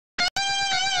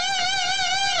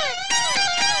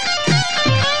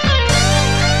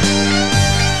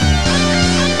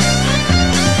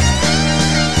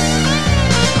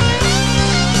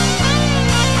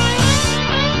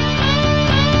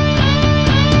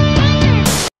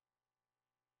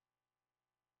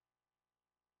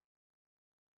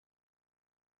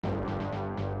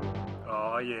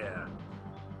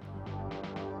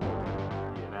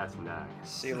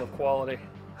Seal of quality.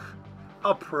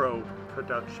 A probe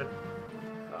production.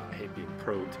 I hate being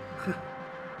probed.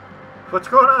 What's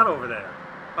going on over there?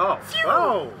 Oh,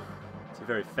 oh! It's a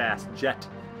very fast jet.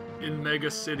 In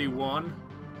Mega City 1,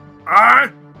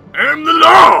 I am the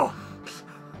law!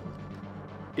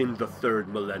 In the third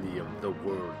millennium, the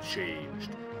world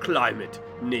changed. Climate,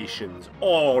 nations,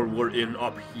 all were in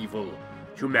upheaval.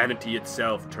 Humanity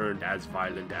itself turned as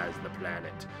violent as the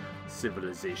planet.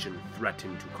 Civilization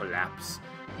threatened to collapse.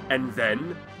 And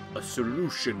then, a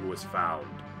solution was found.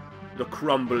 The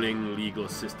crumbling legal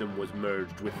system was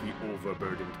merged with the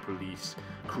overburdened police,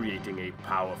 creating a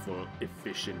powerful,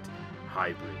 efficient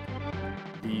hybrid.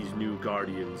 These new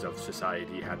guardians of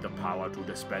society had the power to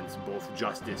dispense both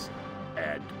justice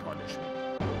and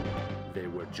punishment. They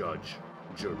were judge,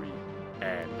 jury,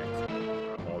 and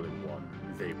executioner all in one.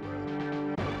 They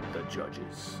were the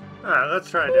judges. Alright, let's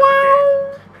try a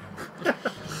different game.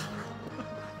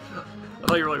 I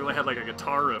thought you really had like a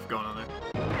guitar riff going on there.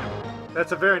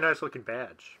 That's a very nice looking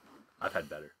badge. I've had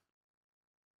better.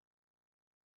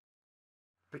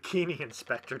 Bikini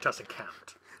Inspector doesn't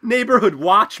count. Neighborhood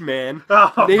Watch, man.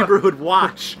 Oh. Neighborhood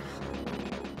Watch.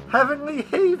 Heavenly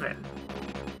Haven.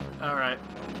 Alright.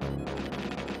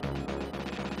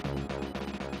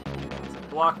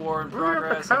 Block war in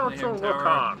progress. The council look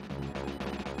on.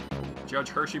 Judge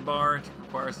Hershey Bar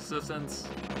requires assistance.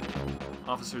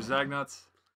 Officer Zagnuts.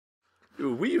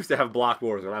 Dude, we used to have block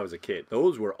wars when I was a kid.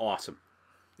 Those were awesome.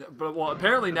 Yeah, but well,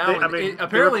 apparently now, they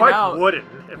apparently were quite now, wooden.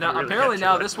 now apparently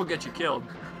now this will get you killed.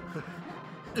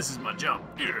 This is my jump.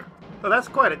 Yeah. Well, that's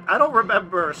quite. I don't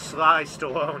remember Sly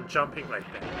Stallone jumping like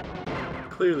that.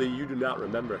 Clearly, you do not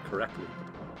remember correctly.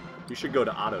 You should go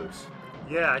to Otto's.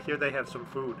 Yeah, I hear they have some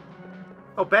food.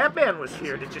 Oh, Batman was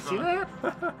here. Did you see that? Oh,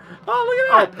 look at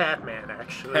that! Oh, Patman,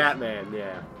 actually. Patman,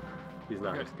 yeah. He's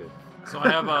not as good. So I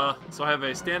have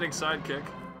a standing sidekick,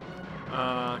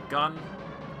 gun.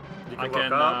 You can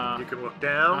look up. You can look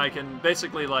down. I can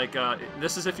basically like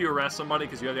this is if you arrest somebody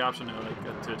because you have the option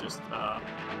to just oh,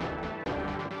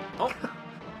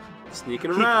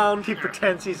 sneaking around. He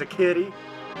pretends he's a kitty.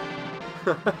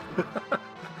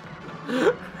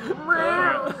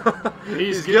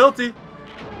 He's guilty.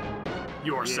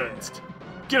 You're sentenced.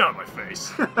 Get out of my face.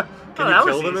 Can you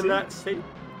kill them in that state?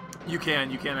 You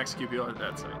can execute people at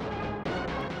that state.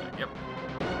 Yep.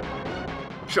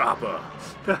 Chopper.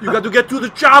 You got to get to the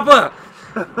chopper.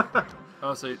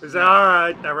 Oh, so is that all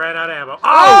right? I ran out of ammo.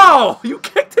 Oh! You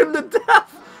kicked him to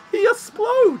death. He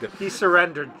exploded. He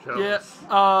surrendered, Jones.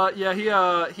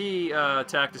 Yeah. He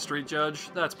attacked a street judge.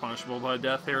 That's punishable by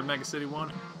death here in Mega City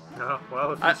 1. Oh,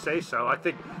 well, if you say so. I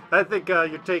think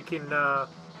you're taking the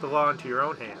law into your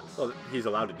own hands. Well, he's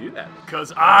allowed to do that.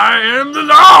 Because I am the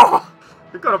law!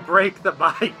 You're gonna break the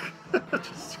mic.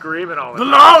 Just screaming all the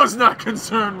law is not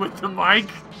concerned with the mic.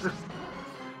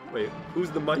 Wait, who's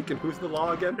the mic and who's the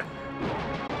law again?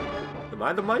 Am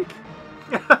I the mic?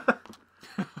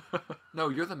 No,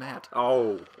 you're the Matt.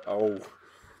 Oh.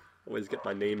 Always get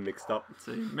my name mixed up. Let's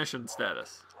see, mission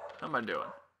status. How am I doing?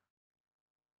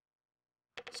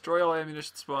 Destroy all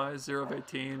ammunition supplies, 0 of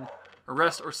 18.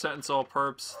 Arrest or sentence all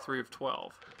perps, 3 of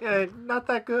 12. Yeah, not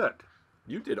that good.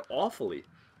 You did awfully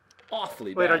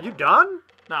bad. Wait, are you done?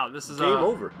 No, this is game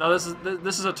over. No, this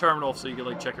is a terminal, so you can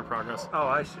like check your progress. Oh,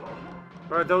 I see.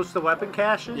 Are those the weapon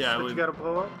caches that you gotta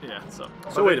blow up? Yeah, So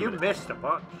wait a you minute. missed a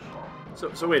bunch. So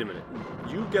wait a minute.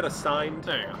 You get assigned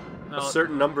there you go. a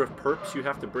certain number of perps you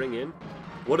have to bring in.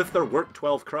 What if there weren't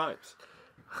 12 crimes?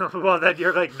 Well, then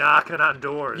you're like knocking on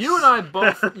doors. You and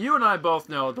I both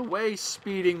know the way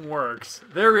speeding works.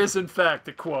 There is in fact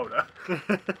a quota.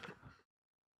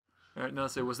 All right, now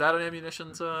let's see. Was that an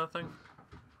ammunitions thing?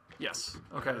 Yes.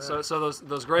 Okay. So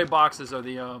those gray boxes are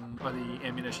the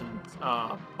ammunition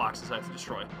boxes I have to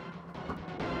destroy.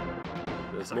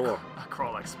 There's more. I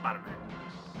crawl like Spider-Man.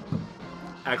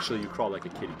 Actually, you crawl like a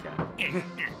kitty cat.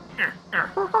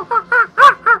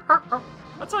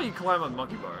 That's how you climb on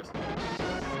monkey bars.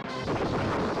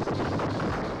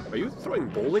 Are you throwing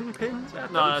bowling pins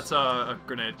at No, those? that's a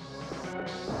grenade.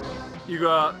 You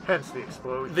got hence the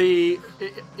explosion.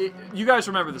 You guys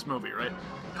remember this movie, right?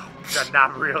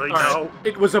 Not really. All no. right.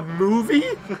 It was a movie?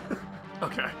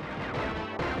 Okay.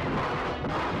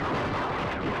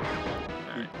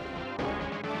 Alright.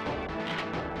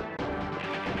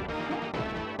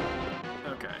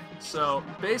 Okay. So,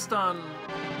 based on...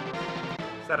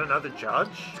 Is that another judge?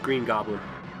 It's Green Goblin.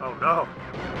 Oh, no.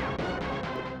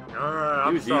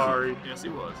 I'm was easy. sorry. Yes, he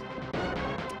was.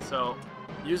 So,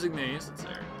 using these, let's see.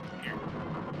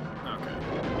 Okay.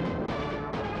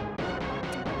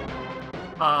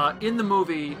 In the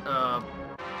movie,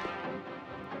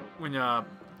 when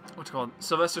what's it called?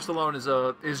 Sylvester Stallone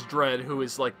is Dredd, who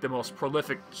is like the most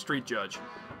prolific street judge.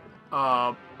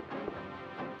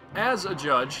 As a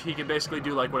judge, he can basically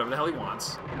do like whatever the hell he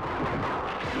wants.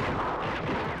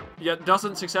 Yet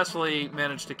doesn't successfully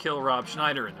manage to kill Rob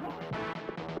Schneider in the movie.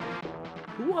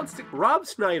 Who wants to... Rob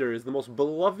Schneider is the most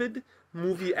beloved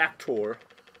movie actor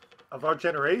Of our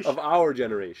generation. of our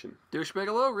generation. Douche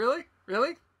Bigelow, really?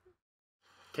 Really?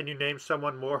 Can you name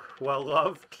someone more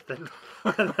well-loved than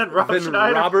Rob Then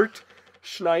Schneider? Robert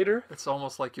Schneider. It's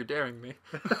almost like you're daring me.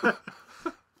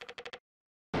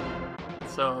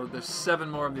 So there's 7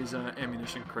 more of these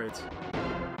ammunition crates.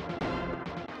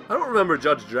 I don't remember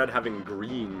Judge Dredd having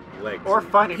green legs. Or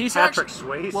finding He's Patrick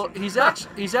actually, Swayze. well,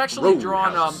 he's actually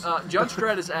drawn. Roadhouse. Judge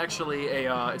Dredd is actually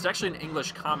it's actually an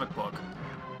English comic book.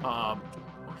 If I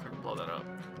can blow that up.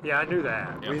 Yeah, I knew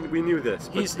that. Yeah. We knew this,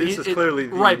 but He's- this he- is it- clearly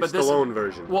the right, but this- Stallone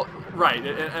version. Well, right,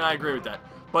 and I agree with that.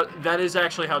 But that is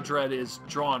actually how Dredd is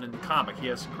drawn in the comic. He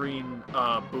has green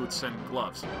boots and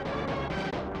gloves.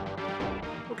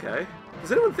 Okay.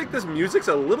 Does anyone think this music's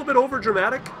a little bit over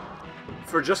dramatic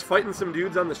for just fighting some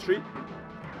dudes on the street?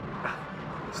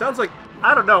 Sounds like...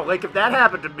 I don't know. Like, if that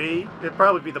happened to me, it'd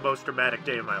probably be the most dramatic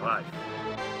day of my life.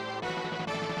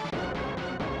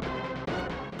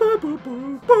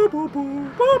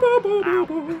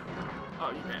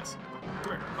 Oh, you ass.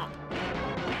 Come here.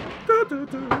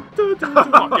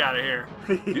 Fuck out of here.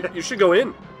 You should go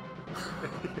in.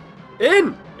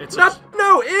 In! It's Not...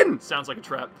 No, in! Sounds like a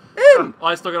trap. In!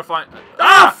 Well, I still gotta find.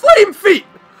 Ah, flame feet!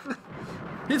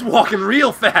 He's walking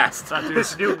real fast. That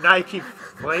dude's- This new Nike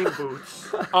flame boots.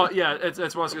 Oh yeah, it's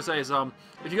what I was gonna say is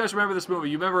if you guys remember this movie,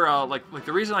 you remember like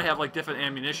the reason I have like different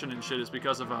ammunition and shit is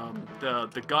because of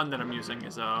the gun that I'm using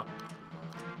is a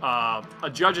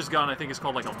judge's gun. I think it's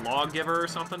called like a lawgiver or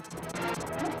something.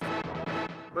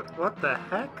 What the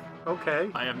heck? Okay.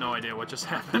 I have no idea what just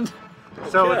happened.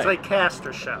 So Okay. it's like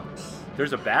caster shouts.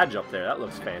 There's a badge up there. That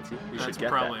looks fancy. You That's should get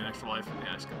probably that. an extra life.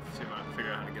 Yeah, I just gotta see if I can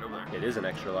figure out how to get over there. It is an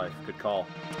extra life. Good call.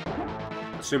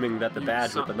 Assuming that the You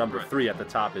badge son- with the number right. 3 at the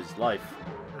top is life.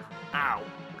 Ow!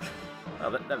 Oh,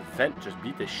 that vent just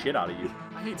beat the shit out of you.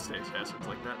 I hate stage hazards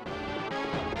like that.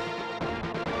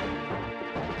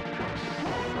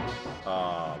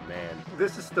 Oh, man.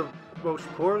 This is the most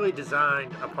poorly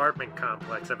designed apartment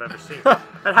complex I've ever seen.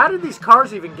 And how did these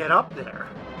cars even get up there?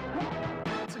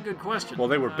 That's a good question. Well,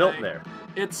 they were built there.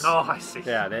 It's. Oh, I see.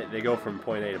 Yeah, they go from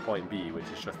point A to point B, which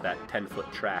is just that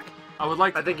 10-foot track. I would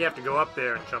like. I think you have to go up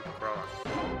there and jump across.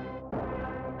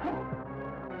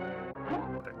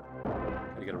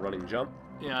 You get a running jump.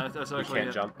 Yeah, that's actually.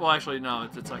 can't jump. Well, actually, no.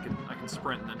 It's I can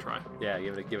sprint and then try. Yeah,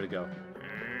 give it a go.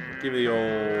 Give it the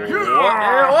old...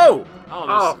 Yeah! Whoa!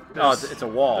 Oh, Oh, it's a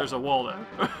wall. There's a wall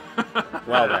there.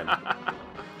 Well then.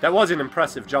 That was an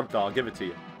impressive jump, though. I'll give it to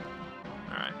you.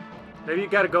 All right. Maybe you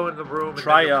got to go in the room and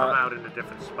Try, then you'll come out in a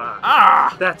different spot.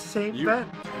 Ah! That same You- vent.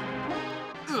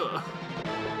 Ugh.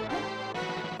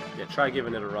 Yeah, try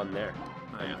giving it a run there.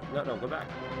 Oh, yeah. No, go back.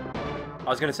 I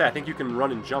was gonna say, I think you can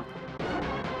run and jump.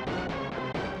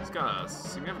 It's got a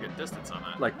significant distance on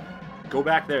that. Like, go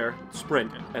back there,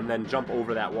 sprint, and then jump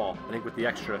over that wall. I think with the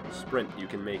extra sprint, you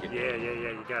can make it. Yeah.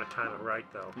 You got to time it right,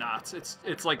 though. Nah,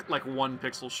 it's like 1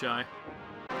 pixel shy.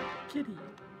 Kitty.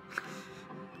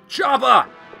 Jabba!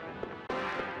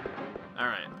 All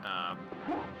right.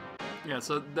 Yeah.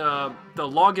 So the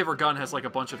lawgiver gun has like a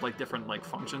bunch of like different like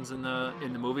functions in the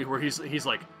movie where he's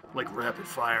like rapid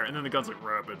fire, and then the gun's like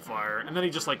rapid fire, and then he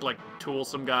just like tools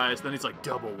some guys. Then he's like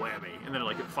double whammy, and then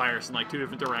like it fires in like 2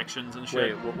 different directions and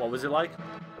shit. Wait, what was it like?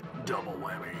 Double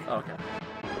whammy. Oh, okay.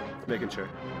 Making sure.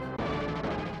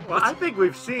 Well, I think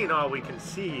we've seen all we can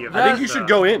see of I think this, you should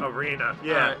go in. arena.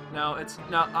 Yeah. All right,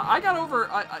 now I got over.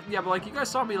 Yeah, but like you guys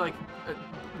saw me like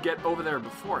get over there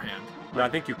beforehand. No, I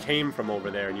think you came from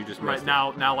over there and you just missed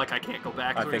Right now like I can't go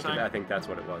back. it. Is what you're saying? I think that's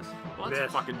what it was. Well, that's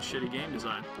Yes. fucking shitty game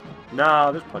design.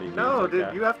 No, there's plenty of games No, like dude,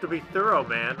 that. you have to be thorough,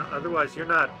 man. Otherwise, you're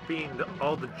not being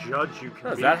all the judge you can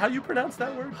Oh, is be. that how you pronounce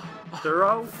that word?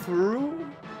 Thorough? Through?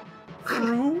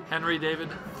 Through? Henry David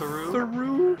Thoreau.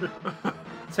 Through?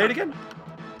 Say it again.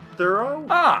 Thorough?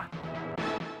 Ah!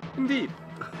 Indeed.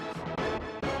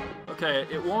 Okay,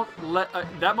 it won't let.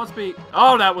 That must be.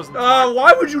 Oh, that was.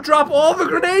 Why would you drop all the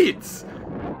grenades?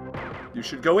 You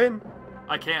should go in.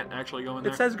 I can't actually go in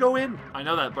there. It says go in. I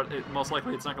know that, but most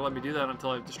likely it's not gonna let me do that until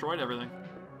I've destroyed everything.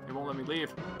 It won't let me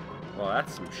leave. Well,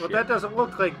 that's some Well, shit. that doesn't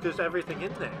look like there's everything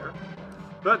in there.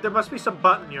 But there must be some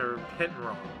button you're hitting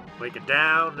wrong. Like a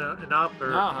down and up, or...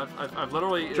 No, I've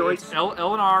literally. Joyce. It's L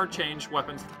and R change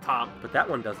weapons at the top. But that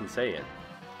one doesn't say it.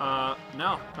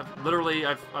 No,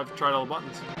 I've tried all the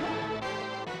buttons.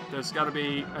 There's got to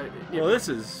be. Well, this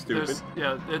is stupid.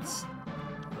 Yeah, it's.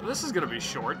 This is gonna be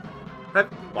short.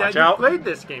 Watch you out. played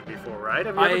this game before, right?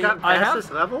 Have you ever gotten past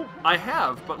this level? I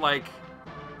have, but like,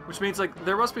 which means like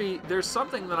there's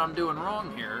something that I'm doing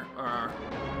wrong here.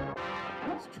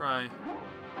 Let's try.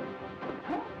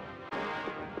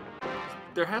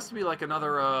 There has to be like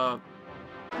another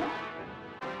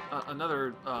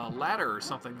ladder or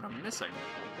something that I'm missing.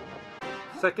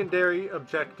 Secondary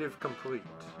objective complete.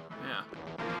 Yeah.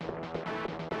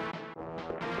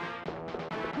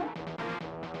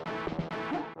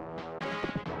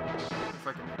 If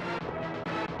I can.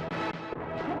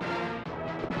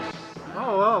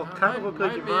 Oh, well, kind of look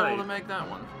like you might be able to might. make that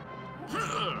one.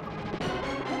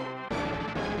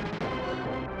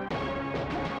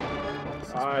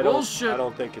 I bullshit.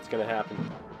 don't think it's gonna happen.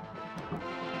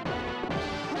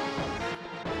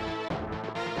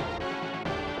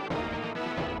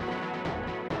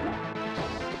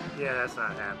 Yeah, that's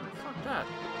not happening. Fuck that.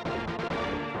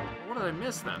 What did I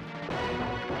miss then?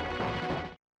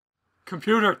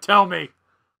 Computer, tell me.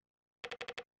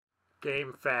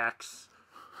 Game facts.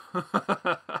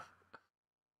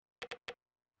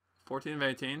 14 of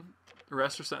 18.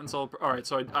 Arrest or sentence all. Alright,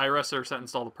 so I arrested or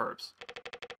sentenced all the perps.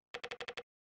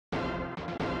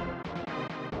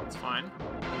 That's fine.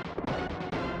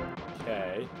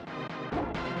 Okay.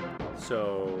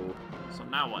 So So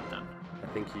now what then? I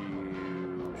think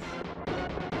you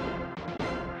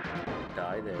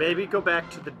die there. Maybe go back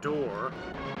to the door.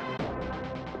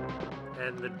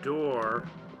 And the door,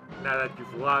 now that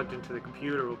you've logged into the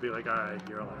computer, will be like, alright,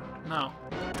 you're allowed. No.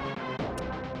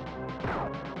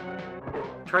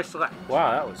 Try select.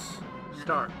 Wow, that was.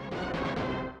 Start.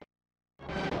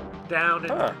 Down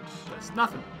and It's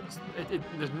nothing. It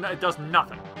does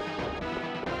nothing.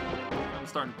 It's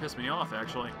starting to piss me off,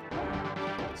 actually.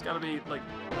 It's gotta be, like...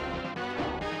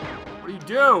 What do you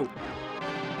do?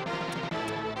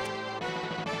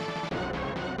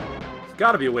 There's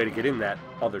got to be a way to get in that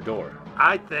other door.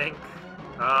 I think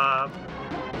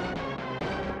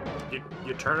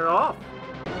you turn it off.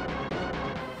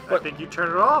 I think you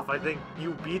turn it off. I think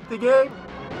you beat the game.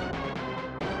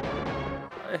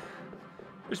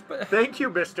 Thank you,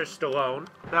 Mr. Stallone.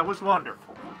 That was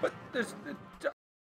wonderful. But there's